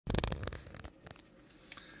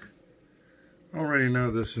I already know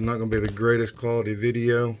this is not going to be the greatest quality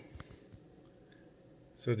video,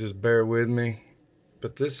 so just bear with me.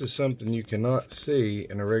 But this is something you cannot see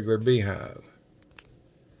in a regular beehive.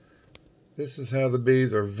 This is how the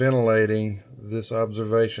bees are ventilating this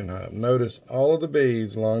observation hive. Notice all of the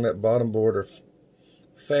bees along that bottom board are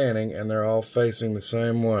fanning, and they're all facing the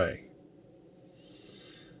same way.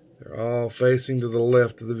 They're all facing to the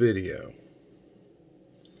left of the video.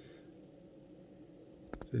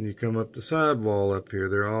 Then you come up the side wall up here,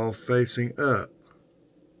 they're all facing up.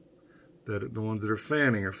 The ones that are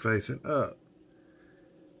fanning are facing up.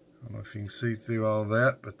 I don't know if you can see through all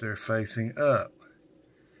that, but they're facing up.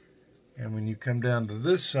 And when you come down to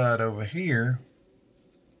this side over here,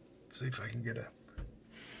 let's see if I can get a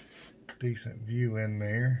decent view in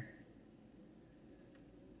there.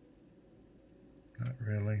 Not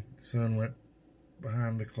really. The sun went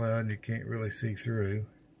behind the cloud and you can't really see through.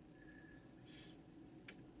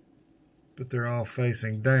 But they're all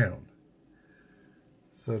facing down.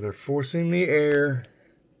 So they're forcing the air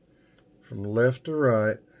from left to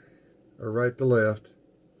right, or right to left,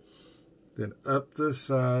 then up this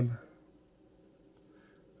side,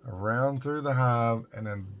 around through the hive, and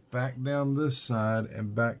then back down this side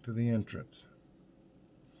and back to the entrance.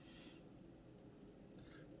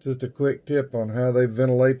 Just a quick tip on how they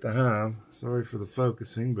ventilate the hive. Sorry for the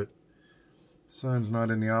focusing, but the sun's not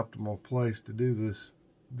in the optimal place to do this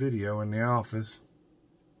video in the office.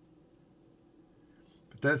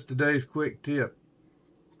 But that's today's quick tip.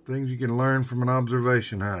 Things you can learn from an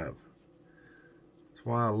observation hive. That's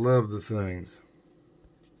why I love the things.